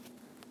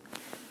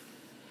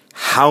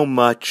How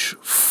much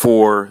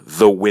for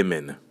the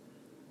women?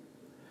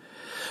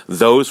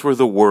 Those were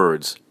the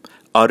words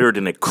uttered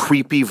in a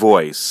creepy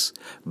voice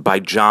by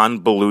John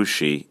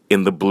Belushi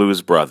in The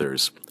Blues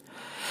Brothers,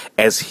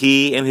 as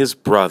he and his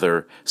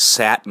brother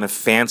sat in a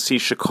fancy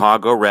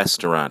Chicago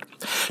restaurant,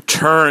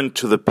 turned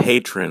to the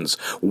patrons,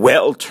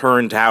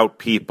 well-turned-out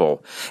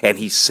people, and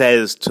he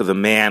says to the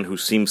man who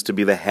seems to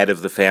be the head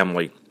of the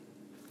family,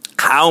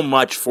 "How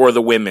much for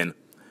the women?"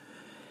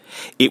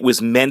 It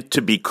was meant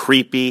to be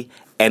creepy,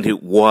 and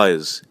it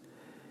was.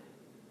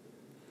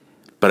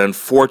 But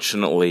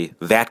unfortunately,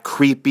 that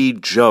creepy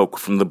joke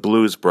from the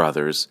Blues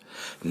Brothers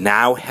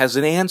now has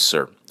an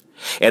answer.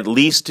 At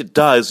least it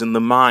does in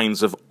the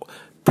minds of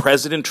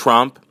President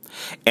Trump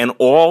and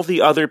all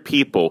the other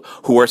people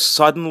who are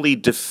suddenly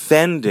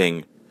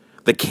defending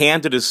the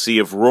candidacy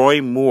of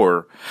Roy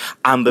Moore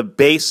on the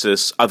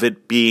basis of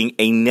it being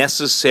a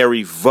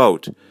necessary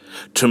vote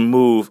to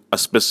move a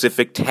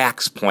specific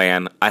tax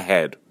plan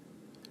ahead.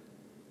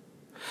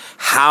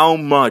 How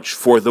much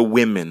for the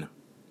women?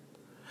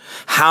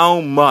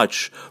 How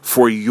much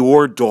for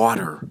your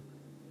daughter,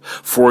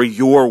 for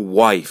your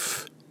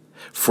wife,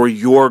 for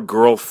your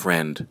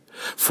girlfriend,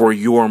 for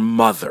your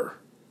mother?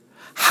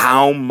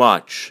 How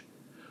much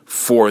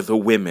for the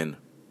women?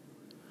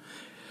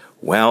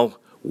 Well,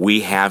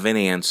 we have an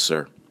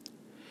answer.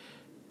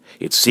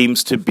 It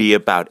seems to be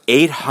about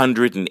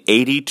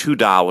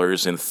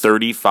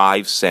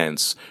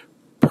 $882.35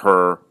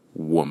 per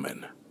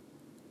woman.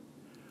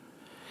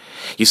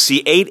 You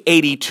see,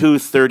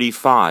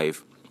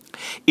 $882.35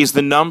 is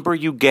the number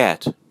you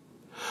get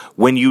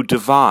when you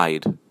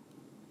divide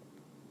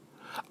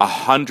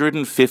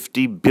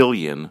 150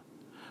 billion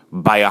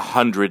by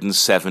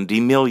 170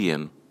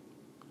 million.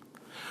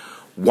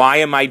 Why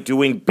am I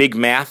doing big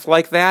math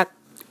like that?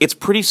 It's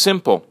pretty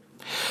simple.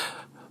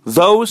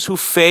 Those who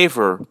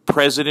favor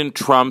President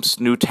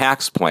Trump's new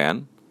tax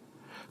plan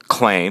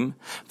claim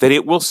that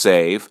it will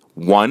save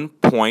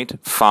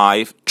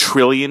 $1.5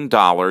 trillion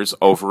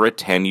over a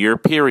 10-year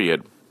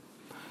period.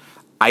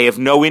 I have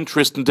no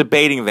interest in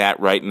debating that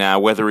right now,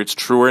 whether it's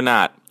true or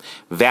not.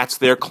 That's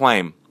their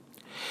claim.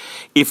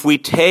 If we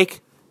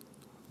take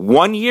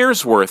 1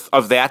 year's worth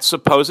of that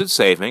supposed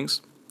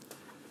savings,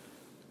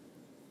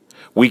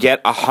 we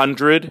get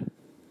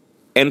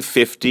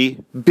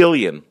 150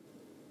 billion.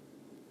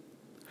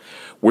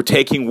 We're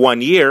taking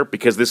 1 year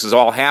because this is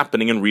all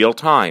happening in real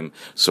time.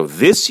 So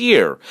this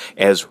year,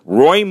 as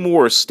Roy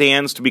Moore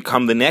stands to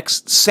become the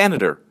next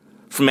senator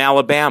from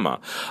Alabama,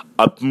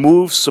 a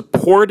move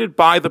supported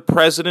by the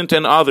president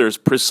and others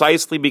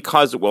precisely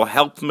because it will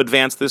help them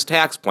advance this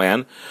tax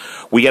plan,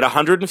 we get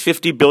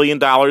 $150 billion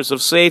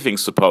of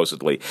savings,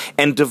 supposedly,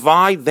 and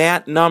divide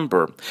that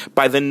number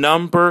by the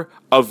number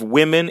of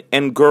women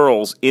and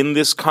girls in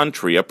this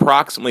country,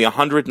 approximately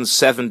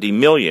 170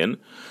 million,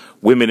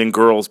 women and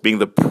girls being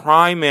the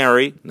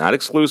primary, not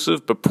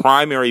exclusive, but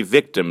primary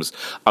victims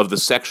of the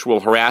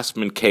sexual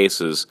harassment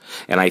cases,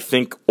 and I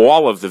think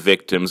all of the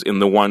victims in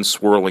the one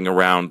swirling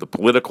around the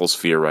political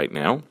sphere right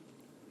now.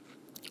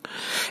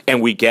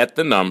 And we get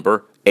the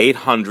number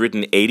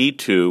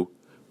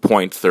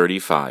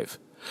 882.35.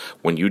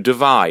 When you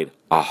divide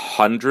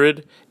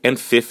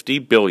 150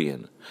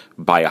 billion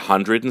by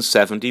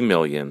 170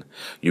 million,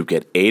 you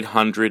get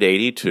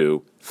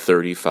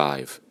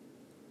 882.35.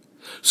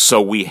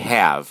 So we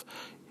have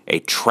a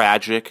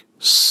tragic,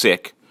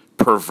 sick,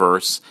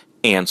 perverse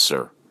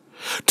answer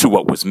to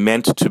what was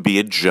meant to be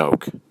a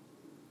joke.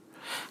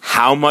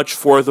 How much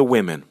for the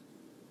women?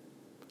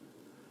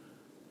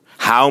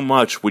 How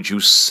much would you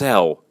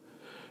sell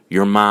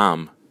your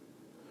mom,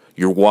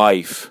 your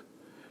wife,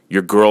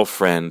 your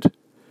girlfriend,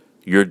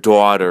 your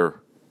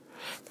daughter,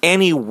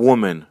 any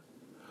woman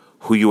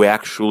who you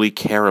actually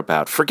care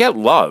about? Forget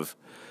love.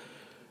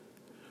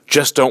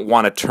 Just don't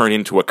want to turn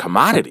into a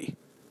commodity.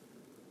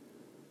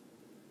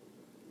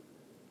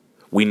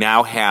 We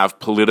now have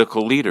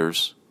political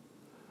leaders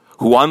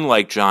who,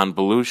 unlike John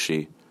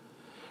Belushi,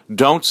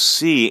 don't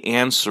see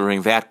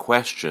answering that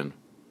question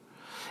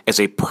as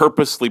a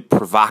purposely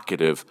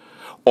provocative,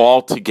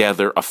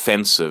 altogether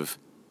offensive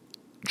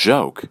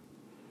joke,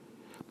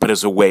 but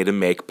as a way to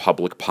make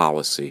public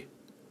policy.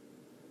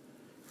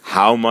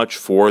 How much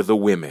for the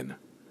women?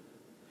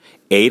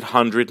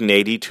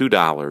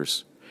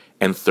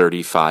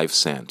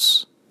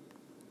 $882.35.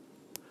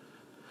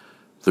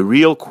 The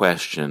real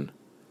question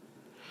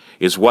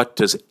is, what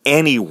does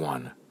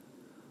anyone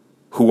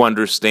who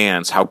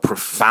understands how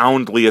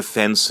profoundly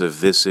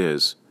offensive this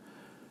is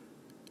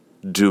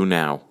do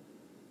now?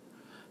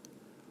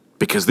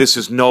 Because this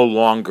is no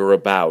longer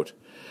about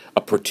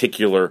a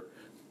particular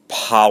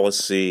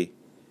policy.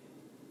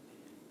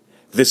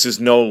 This is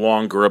no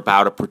longer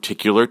about a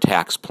particular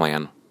tax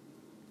plan.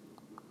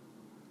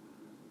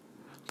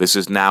 This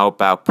is now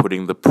about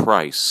putting the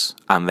price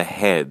on the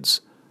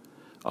heads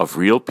of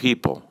real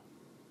people.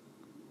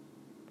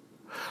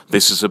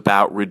 This is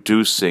about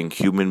reducing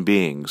human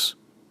beings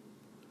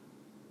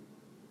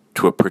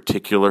to a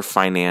particular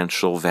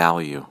financial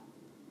value.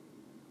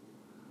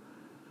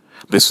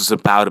 This is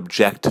about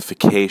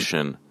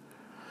objectification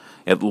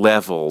at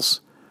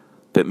levels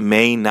that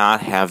may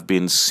not have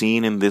been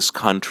seen in this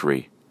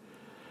country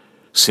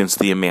since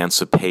the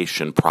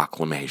Emancipation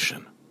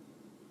Proclamation.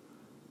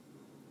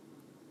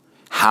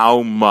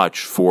 How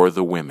much for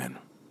the women?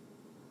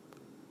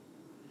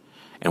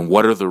 And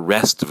what are the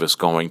rest of us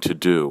going to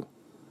do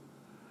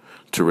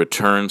to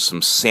return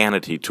some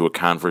sanity to a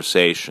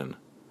conversation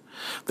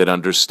that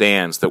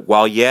understands that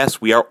while,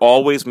 yes, we are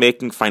always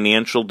making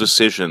financial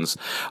decisions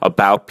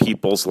about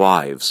people's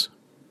lives,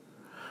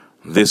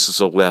 this is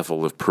a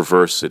level of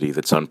perversity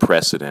that's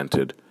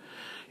unprecedented,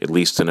 at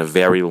least in a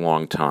very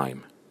long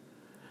time,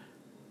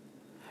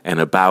 and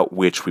about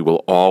which we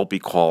will all be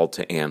called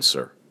to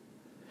answer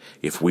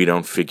if we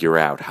don't figure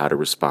out how to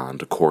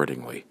respond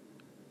accordingly.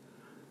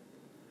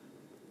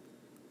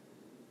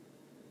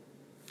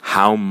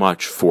 How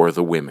much for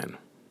the women?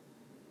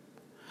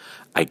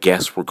 I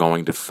guess we're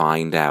going to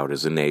find out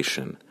as a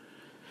nation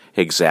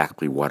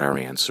exactly what our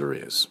answer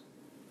is.